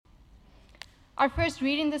Our first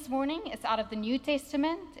reading this morning is out of the New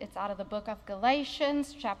Testament. It's out of the book of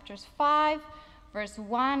Galatians, chapters 5, verse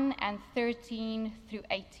 1 and 13 through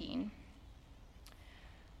 18.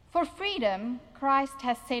 For freedom, Christ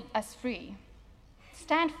has set us free.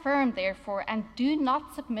 Stand firm, therefore, and do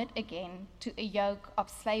not submit again to a yoke of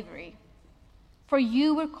slavery. For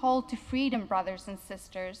you were called to freedom, brothers and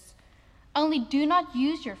sisters. Only do not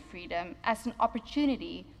use your freedom as an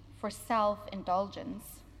opportunity for self-indulgence,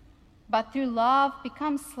 but through love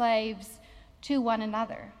become slaves to one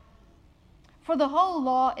another. For the whole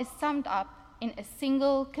law is summed up in a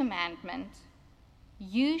single commandment: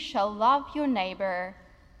 you shall love your neighbor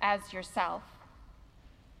as yourself.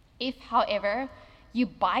 If, however, you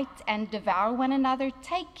bite and devour one another,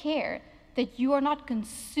 take care that you are not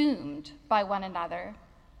consumed by one another.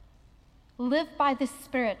 Live by the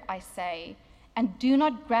Spirit, I say, and do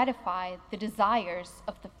not gratify the desires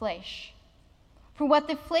of the flesh. For what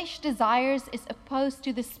the flesh desires is opposed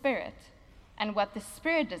to the Spirit, and what the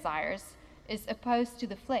Spirit desires is opposed to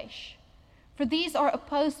the flesh. For these are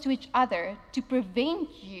opposed to each other to prevent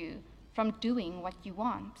you from doing what you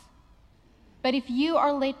want. But if you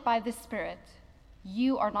are led by the Spirit,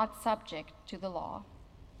 you are not subject to the law.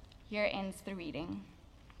 Here ends the reading.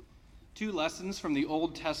 Two lessons from the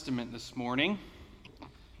Old Testament this morning.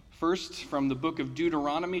 First, from the book of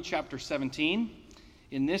Deuteronomy, chapter 17.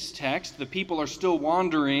 In this text, the people are still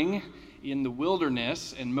wandering in the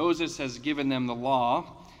wilderness, and Moses has given them the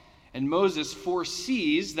law. And Moses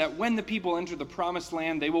foresees that when the people enter the promised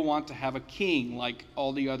land, they will want to have a king like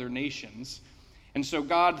all the other nations. And so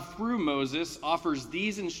God, through Moses, offers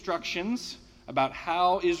these instructions about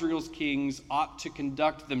how Israel's kings ought to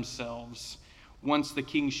conduct themselves once the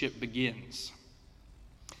kingship begins.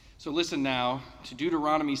 So listen now to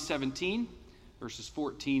Deuteronomy 17, verses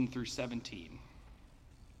 14 through 17.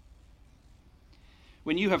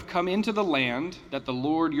 When you have come into the land that the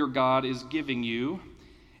Lord your God is giving you,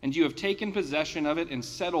 and you have taken possession of it and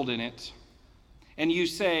settled in it, and you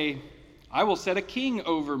say, I will set a king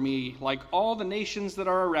over me like all the nations that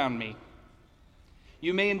are around me.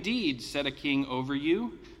 You may indeed set a king over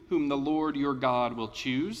you, whom the Lord your God will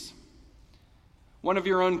choose. One of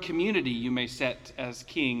your own community you may set as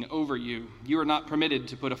king over you. You are not permitted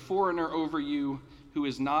to put a foreigner over you who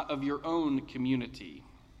is not of your own community.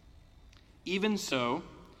 Even so,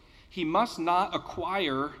 he must not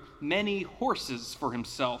acquire many horses for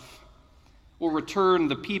himself, or return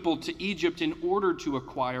the people to Egypt in order to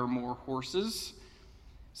acquire more horses,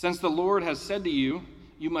 since the Lord has said to you,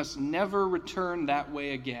 you must never return that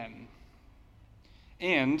way again.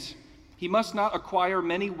 And he must not acquire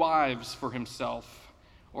many wives for himself,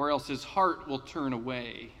 or else his heart will turn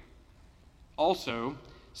away. Also,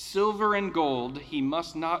 silver and gold he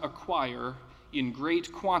must not acquire in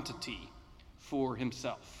great quantity for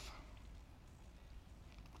himself.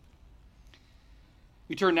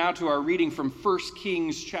 We turn now to our reading from 1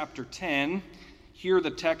 Kings chapter 10. Here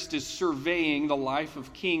the text is surveying the life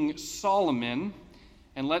of King Solomon,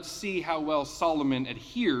 and let's see how well Solomon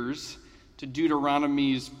adheres to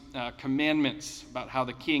Deuteronomy's commandments about how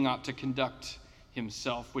the king ought to conduct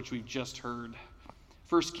himself, which we've just heard.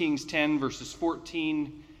 1 Kings 10, verses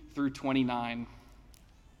 14 through 29.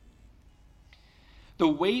 The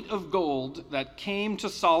weight of gold that came to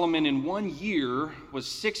Solomon in 1 year was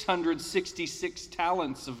 666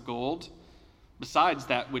 talents of gold, besides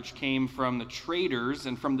that which came from the traders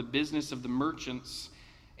and from the business of the merchants,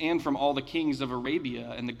 and from all the kings of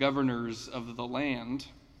Arabia and the governors of the land.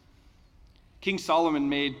 King Solomon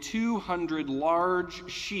made 200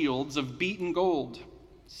 large shields of beaten gold.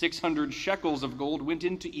 600 shekels of gold went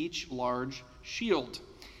into each large shield.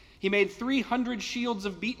 He made 300 shields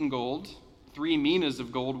of beaten gold. 3 minas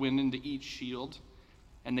of gold went into each shield,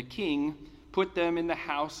 and the king put them in the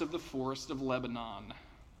house of the forest of Lebanon.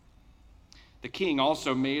 The king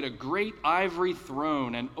also made a great ivory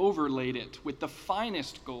throne and overlaid it with the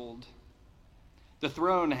finest gold. The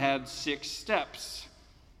throne had 6 steps.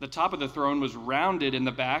 The top of the throne was rounded in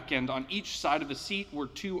the back, and on each side of the seat were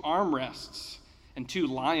 2 armrests, and 2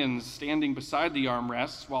 lions standing beside the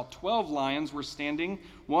armrests, while 12 lions were standing,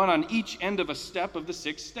 one on each end of a step of the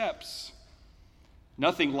 6 steps.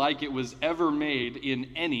 Nothing like it was ever made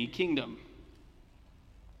in any kingdom.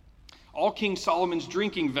 All King Solomon's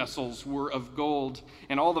drinking vessels were of gold,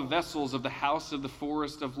 and all the vessels of the house of the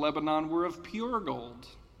forest of Lebanon were of pure gold.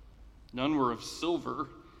 None were of silver.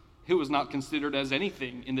 It was not considered as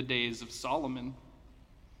anything in the days of Solomon.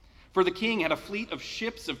 For the king had a fleet of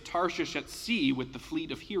ships of Tarshish at sea with the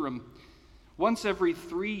fleet of Hiram. Once every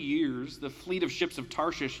 3 years, the fleet of ships of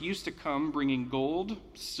Tarshish used to come bringing gold,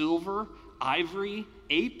 silver, ivory,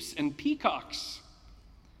 apes, and peacocks.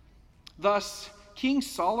 Thus, King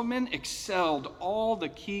Solomon excelled all the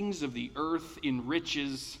kings of the earth in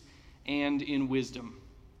riches and in wisdom.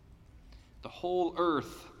 The whole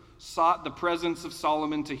earth sought the presence of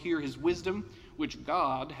Solomon to hear his wisdom, which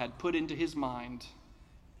God had put into his mind.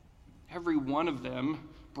 Every one of them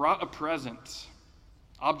brought a present: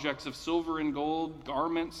 objects of silver and gold,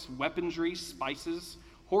 garments, weaponry, spices,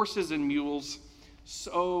 horses and mules,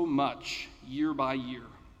 so much year by year.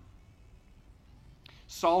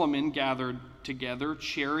 Solomon gathered together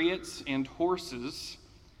chariots and horses.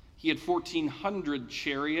 He had 1,400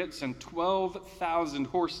 chariots and 12,000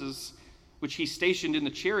 horses, which he stationed in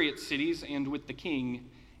the chariot cities and with the king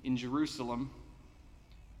in Jerusalem.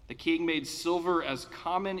 The king made silver as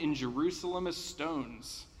common in Jerusalem as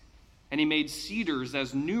stones, and he made cedars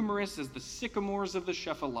as numerous as the sycamores of the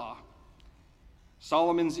Shephelah.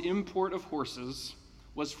 Solomon's import of horses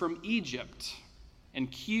was from Egypt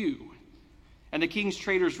and Kew, and the king's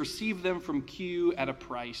traders received them from Kew at a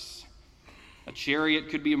price. A chariot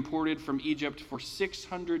could be imported from Egypt for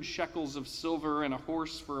 600 shekels of silver and a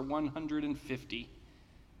horse for 150.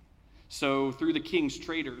 So through the king's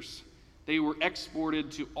traders, they were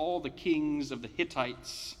exported to all the kings of the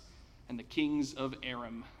Hittites and the kings of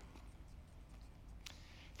Aram.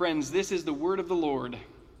 Friends, this is the word of the Lord.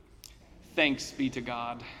 Thanks be to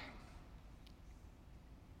God.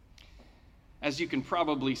 As you can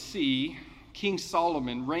probably see, King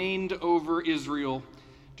Solomon reigned over Israel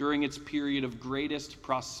during its period of greatest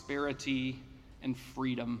prosperity and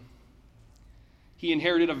freedom. He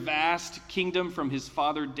inherited a vast kingdom from his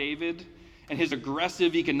father David, and his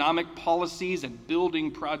aggressive economic policies and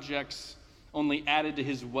building projects only added to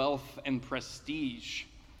his wealth and prestige.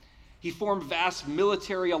 He formed vast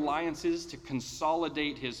military alliances to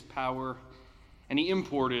consolidate his power, and he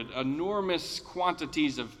imported enormous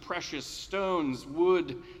quantities of precious stones,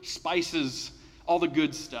 wood, spices, all the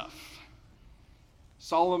good stuff.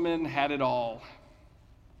 Solomon had it all.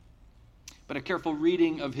 But a careful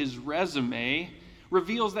reading of his resume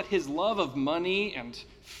reveals that his love of money and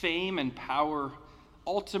fame and power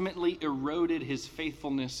ultimately eroded his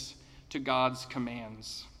faithfulness to God's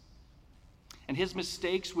commands. And his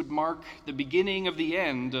mistakes would mark the beginning of the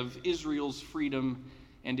end of Israel's freedom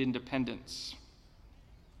and independence.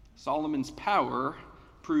 Solomon's power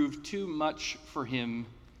proved too much for him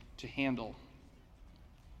to handle.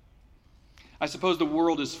 I suppose the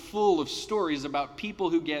world is full of stories about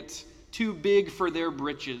people who get too big for their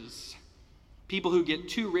britches, people who get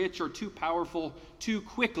too rich or too powerful too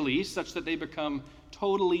quickly, such that they become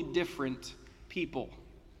totally different people.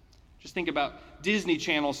 Just think about Disney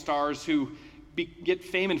Channel stars who get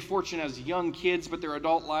fame and fortune as young kids, but their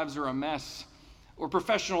adult lives are a mess. Or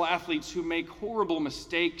professional athletes who make horrible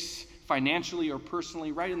mistakes financially or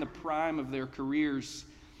personally right in the prime of their careers.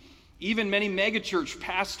 Even many megachurch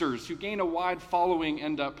pastors who gain a wide following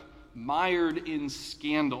end up mired in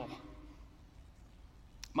scandal.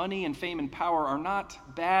 Money and fame and power are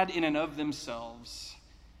not bad in and of themselves,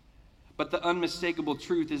 but the unmistakable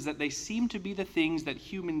truth is that they seem to be the things that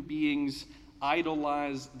human beings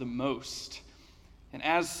idolize the most, and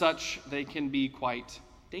as such, they can be quite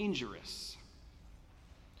dangerous.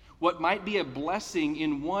 What might be a blessing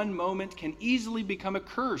in one moment can easily become a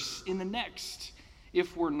curse in the next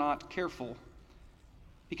if we're not careful,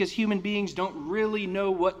 because human beings don't really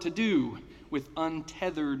know what to do with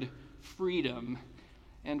untethered freedom,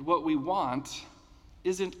 and what we want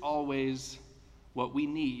isn't always what we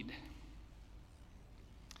need.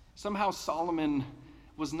 Somehow Solomon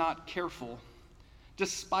was not careful,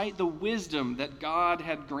 despite the wisdom that God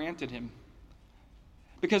had granted him.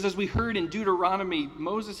 Because as we heard in Deuteronomy,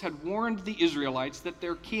 Moses had warned the Israelites that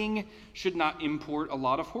their king should not import a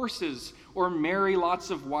lot of horses, or marry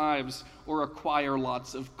lots of wives, or acquire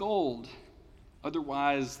lots of gold.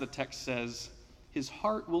 Otherwise, the text says, his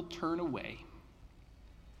heart will turn away.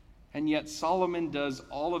 And yet Solomon does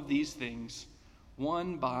all of these things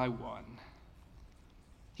one by one.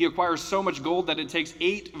 He acquires so much gold that it takes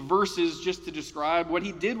 8 verses just to describe what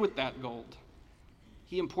he did with that gold.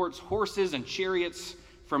 He imports horses and chariots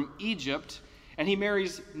from Egypt, and he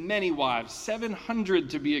marries many wives, 700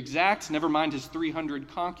 to be exact, never mind his 300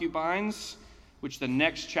 concubines, which the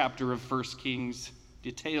next chapter of 1 Kings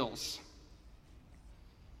details.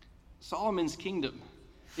 Solomon's kingdom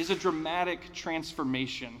is a dramatic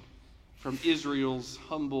transformation from Israel's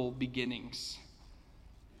humble beginnings.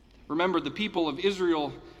 Remember, the people of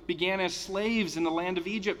Israel began as slaves in the land of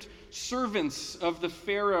Egypt, servants of the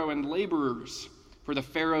Pharaoh and laborers for the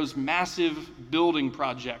Pharaoh's massive building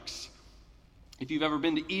projects. If you've ever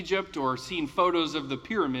been to Egypt or seen photos of the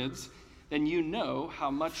pyramids, then you know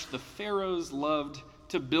how much the pharaohs loved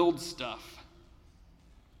to build stuff.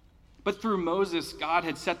 But through Moses, God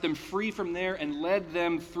had set them free from there and led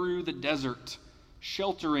them through the desert,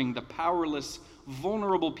 sheltering the powerless,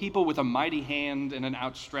 vulnerable people with a mighty hand and an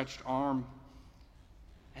outstretched arm.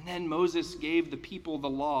 And then Moses gave the people the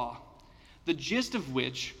law, the gist of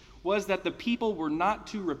which was that the people were not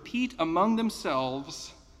to repeat among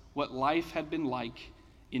themselves what life had been like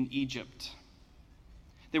in Egypt.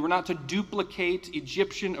 They were not to duplicate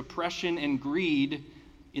Egyptian oppression and greed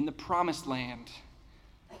in the promised land.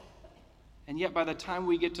 And yet by the time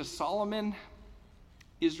we get to Solomon,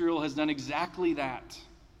 Israel has done exactly that.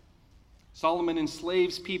 Solomon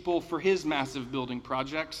enslaves people for his massive building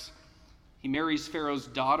projects. He marries Pharaoh's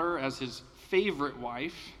daughter as his favorite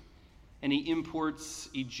wife, and he imports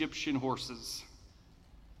Egyptian horses.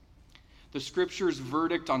 The scripture's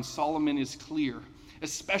verdict on Solomon is clear,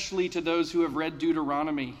 especially to those who have read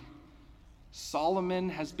Deuteronomy. Solomon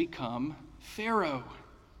has become Pharaoh.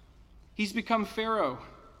 He's become Pharaoh.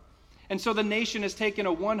 And so the nation has taken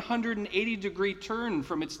a 180-degree turn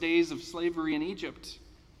from its days of slavery in Egypt.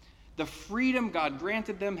 The freedom God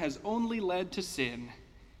granted them has only led to sin,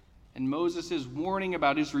 and Moses' warning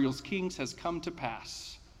about Israel's kings has come to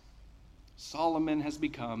pass. Solomon has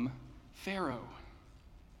become Pharaoh.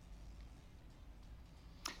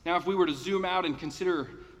 Now, if we were to zoom out and consider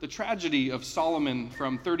the tragedy of Solomon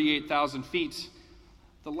from 38,000 feet,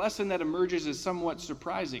 the lesson that emerges is somewhat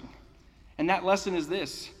surprising. And that lesson is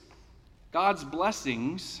this: God's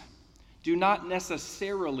blessings do not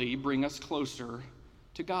necessarily bring us closer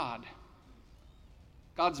to God.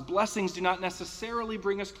 God's blessings do not necessarily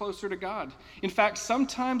bring us closer to God. In fact,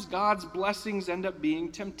 sometimes God's blessings end up being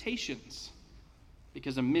temptations,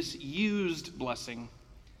 because a misused blessing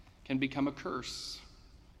can become a curse.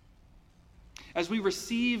 As we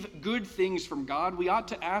receive good things from God, we ought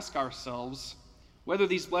to ask ourselves whether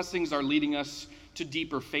these blessings are leading us to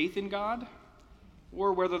deeper faith in God,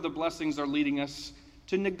 or whether the blessings are leading us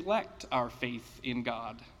to neglect our faith in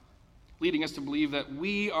God, leading us to believe that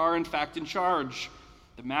we are in fact in charge,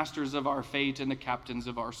 the masters of our fate and the captains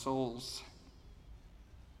of our souls.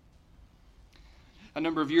 A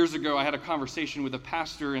number of years ago, I had a conversation with a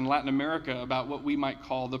pastor in Latin America about what we might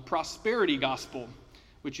call the prosperity gospel,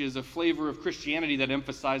 which is a flavor of Christianity that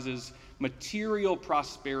emphasizes material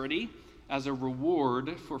prosperity as a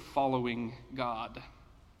reward for following God.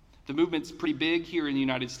 The movement's pretty big here in the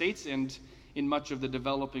United States and in much of the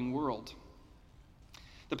developing world.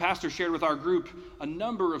 The pastor shared with our group a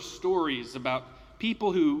number of stories about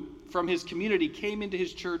people who, from his community, came into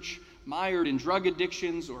his church mired in drug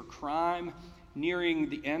addictions or crime, nearing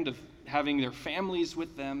the end of having their families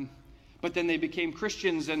with them. But then they became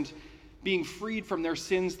Christians, and being freed from their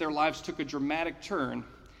sins, their lives took a dramatic turn,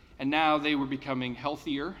 and now they were becoming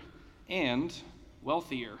healthier and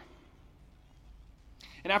wealthier.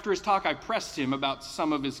 And after his talk, I pressed him about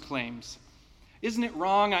some of his claims. Isn't it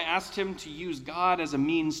wrong, I asked him, to use God as a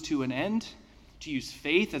means to an end, to use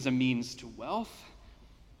faith as a means to wealth?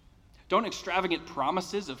 Don't extravagant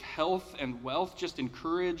promises of health and wealth just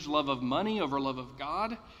encourage love of money over love of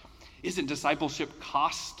God? Isn't discipleship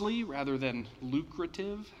costly rather than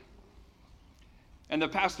lucrative? And the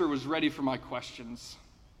pastor was ready for my questions.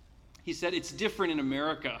 He said, it's different in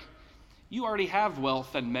America. You already have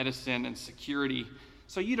wealth and medicine and security,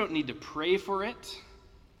 so you don't need to pray for it.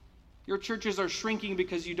 Your churches are shrinking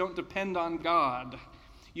because you don't depend on God.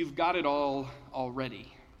 You've got it all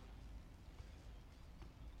already.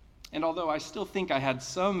 And although I still think I had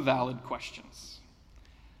some valid questions,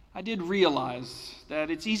 I did realize that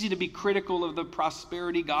it's easy to be critical of the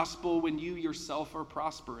prosperity gospel when you yourself are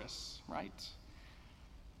prosperous, right?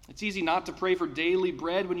 It's easy not to pray for daily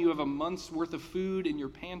bread when you have a month's worth of food in your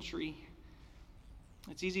pantry.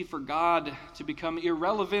 It's easy for God to become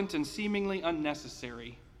irrelevant and seemingly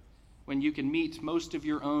unnecessary when you can meet most of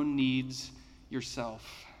your own needs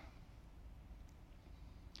yourself.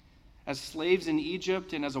 As slaves in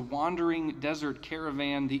Egypt and as a wandering desert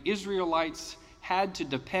caravan, the Israelites had to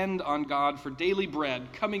depend on God for daily bread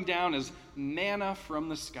coming down as manna from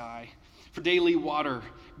the sky, for daily water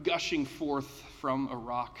gushing forth from a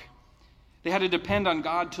rock. They had to depend on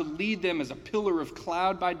God to lead them as a pillar of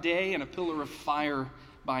cloud by day and a pillar of fire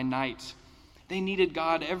by night. They needed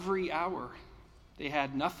God every hour. They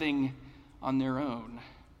had nothing on their own.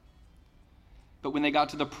 But when they got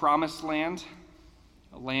to the promised land,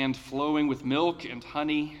 a land flowing with milk and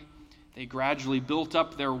honey, they gradually built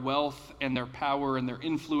up their wealth and their power and their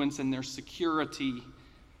influence and their security.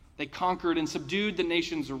 They conquered and subdued the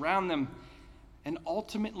nations around them, and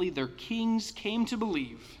ultimately their kings came to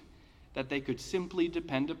believe that they could simply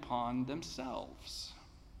depend upon themselves.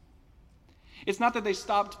 It's not that they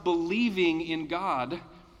stopped believing in God.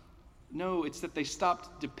 No, it's that they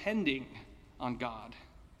stopped depending on God.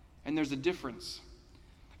 And there's a difference.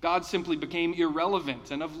 God simply became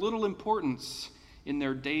irrelevant and of little importance in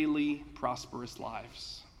their daily prosperous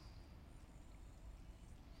lives.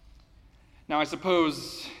 Now, I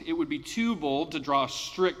suppose it would be too bold to draw a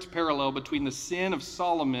strict parallel between the sin of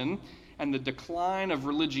Solomon and the decline of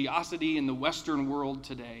religiosity in the Western world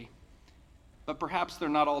today. But perhaps they're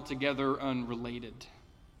not altogether unrelated.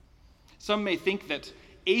 Some may think that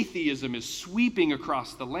atheism is sweeping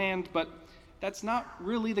across the land, but that's not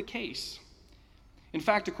really the case. In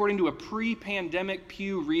fact, according to a pre-pandemic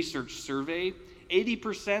Pew Research survey,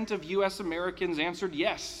 80% of U.S. Americans answered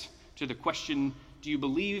yes to the question, do you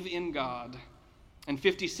believe in God? And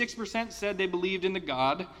 56% said they believed in the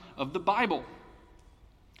God of the Bible.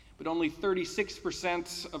 But only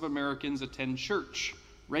 36% of Americans attend church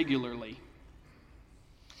regularly.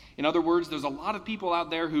 In other words, there's a lot of people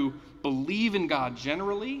out there who believe in God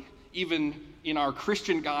generally, even in our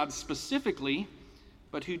Christian God specifically,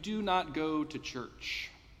 but who do not go to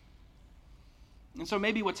church. And so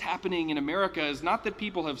maybe what's happening in America is not that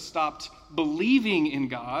people have stopped believing in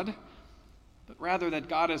God, but rather that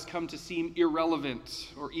God has come to seem irrelevant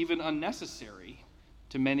or even unnecessary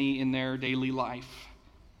to many in their daily life.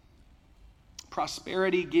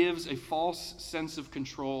 Prosperity gives a false sense of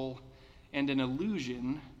control and an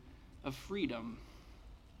illusion of freedom.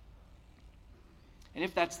 And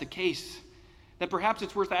if that's the case, then perhaps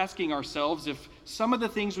it's worth asking ourselves if some of the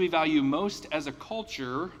things we value most as a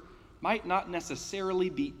culture might not necessarily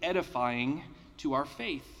be edifying to our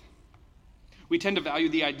faith. We tend to value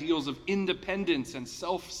the ideals of independence and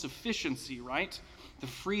self-sufficiency, right? The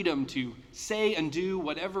freedom to say and do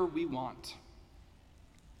whatever we want.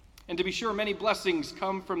 And to be sure, many blessings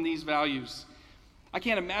come from these values. I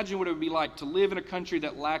can't imagine what it would be like to live in a country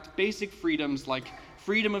that lacked basic freedoms like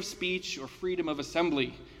freedom of speech or freedom of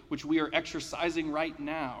assembly, which we are exercising right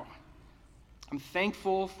now. I'm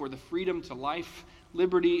thankful for the freedom to life,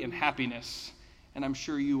 liberty, and happiness, and I'm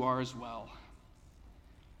sure you are as well.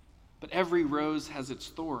 But every rose has its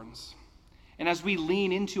thorns. And as we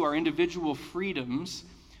lean into our individual freedoms,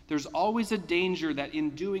 there's always a danger that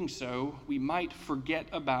in doing so, we might forget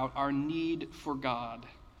about our need for God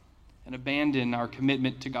and abandon our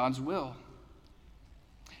commitment to God's will.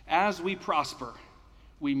 As we prosper,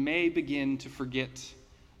 we may begin to forget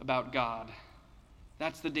about God.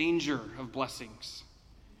 That's the danger of blessings.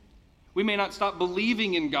 We may not stop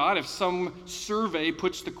believing in God if some survey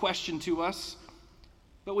puts the question to us,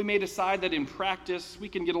 but we may decide that in practice we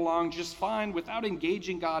can get along just fine without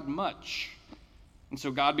engaging God much. And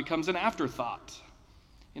so God becomes an afterthought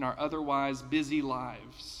in our otherwise busy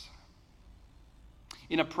lives.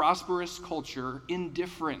 In a prosperous culture,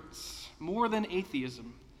 indifference, more than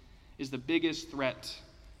atheism, is the biggest threat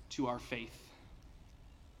to our faith.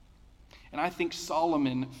 And I think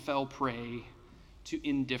Solomon fell prey to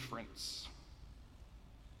indifference.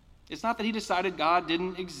 It's not that he decided God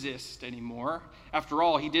didn't exist anymore. After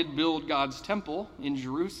all, he did build God's temple in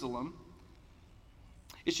Jerusalem.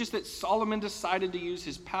 It's just that Solomon decided to use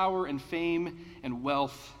his power and fame and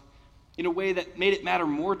wealth in a way that made it matter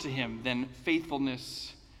more to him than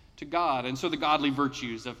faithfulness to God. And so the godly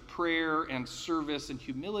virtues of prayer and service and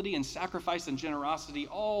humility and sacrifice and generosity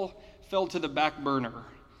all fell to the back burner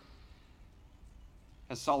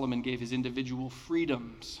as Solomon gave his individual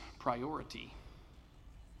freedoms priority.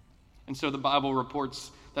 And so the Bible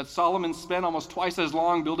reports that Solomon spent almost twice as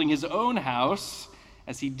long building his own house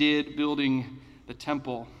as he did building the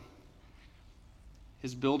temple.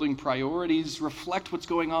 His building priorities reflect what's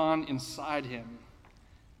going on inside him.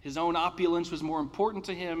 His own opulence was more important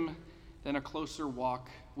to him than a closer walk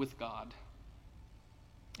with God.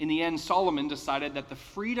 In the end, Solomon decided that the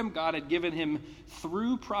freedom God had given him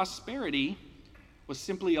through prosperity was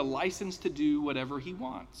simply a license to do whatever he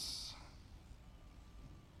wants.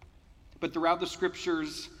 But throughout the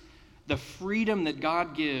scriptures, the freedom that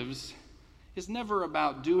God gives is never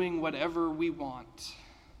about doing whatever we want.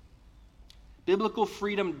 Biblical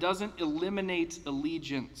freedom doesn't eliminate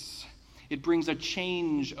allegiance. It brings a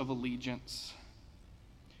change of allegiance.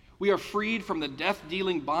 We are freed from the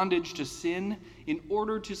death-dealing bondage to sin in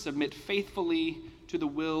order to submit faithfully to the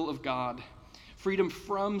will of God. Freedom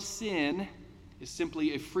from sin is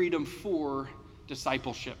simply a freedom for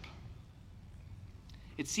discipleship.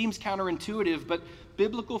 It seems counterintuitive, but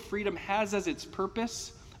biblical freedom has as its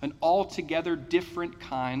purpose an altogether different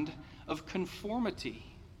kind of conformity.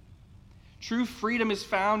 True freedom is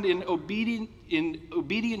found in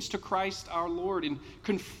obedience to Christ our Lord, in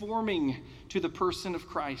conforming to the person of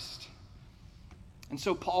Christ. And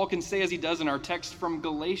so Paul can say, as he does in our text from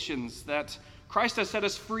Galatians, that Christ has set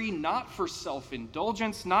us free not for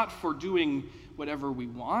self-indulgence, not for doing whatever we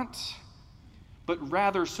want, but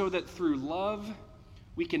rather so that through love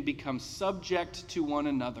we can become subject to one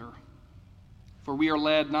another. For we are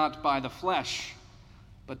led not by the flesh,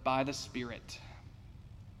 but by the Spirit.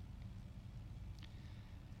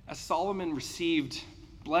 As Solomon received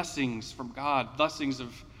blessings from God, blessings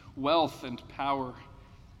of wealth and power,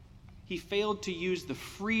 he failed to use the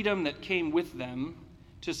freedom that came with them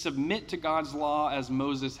to submit to God's law as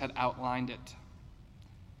Moses had outlined it.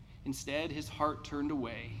 Instead, his heart turned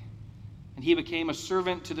away, and he became a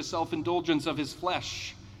servant to the self-indulgence of his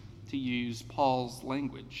flesh, to use Paul's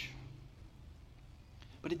language.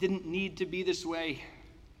 But it didn't need to be this way.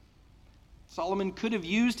 Solomon could have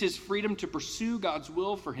used his freedom to pursue God's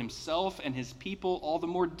will for himself and his people all the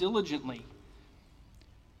more diligently.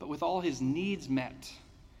 But with all his needs met,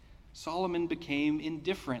 Solomon became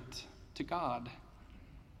indifferent to God.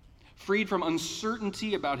 Freed from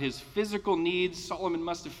uncertainty about his physical needs, Solomon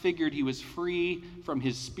must have figured he was free from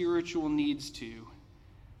his spiritual needs too.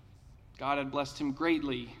 God had blessed him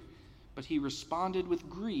greatly, but he responded with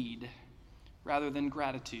greed rather than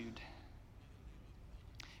gratitude.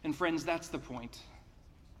 And friends, that's the point.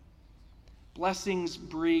 Blessings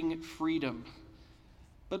bring freedom,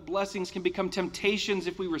 but blessings can become temptations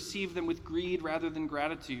if we receive them with greed rather than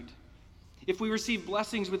gratitude. If we receive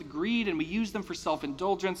blessings with greed and we use them for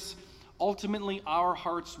self-indulgence, ultimately our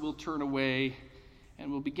hearts will turn away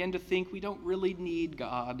and we'll begin to think we don't really need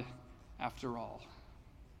God after all.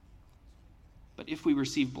 But if we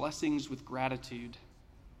receive blessings with gratitude,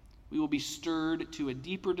 we will be stirred to a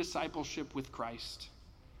deeper discipleship with Christ.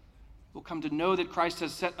 We'll come to know that Christ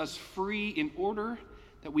has set us free in order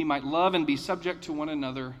that we might love and be subject to one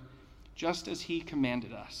another, just as he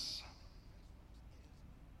commanded us.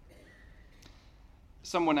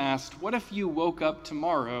 Someone asked, what if you woke up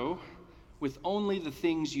tomorrow with only the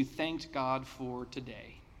things you thanked God for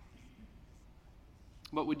today?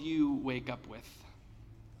 What would you wake up with?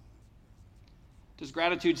 Does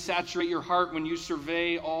gratitude saturate your heart when you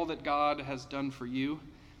survey all that God has done for you?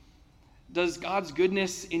 Does God's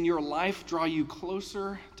goodness in your life draw you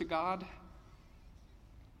closer to God?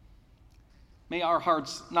 May our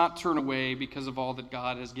hearts not turn away because of all that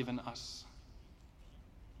God has given us,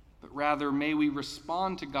 but rather may we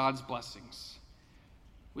respond to God's blessings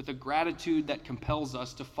with a gratitude that compels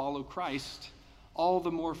us to follow Christ all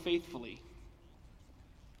the more faithfully.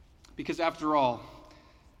 Because after all,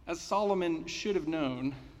 as Solomon should have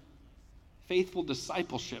known, faithful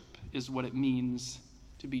discipleship is what it means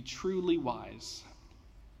to be truly wise.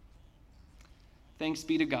 Thanks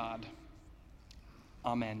be to God.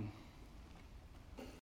 Amen.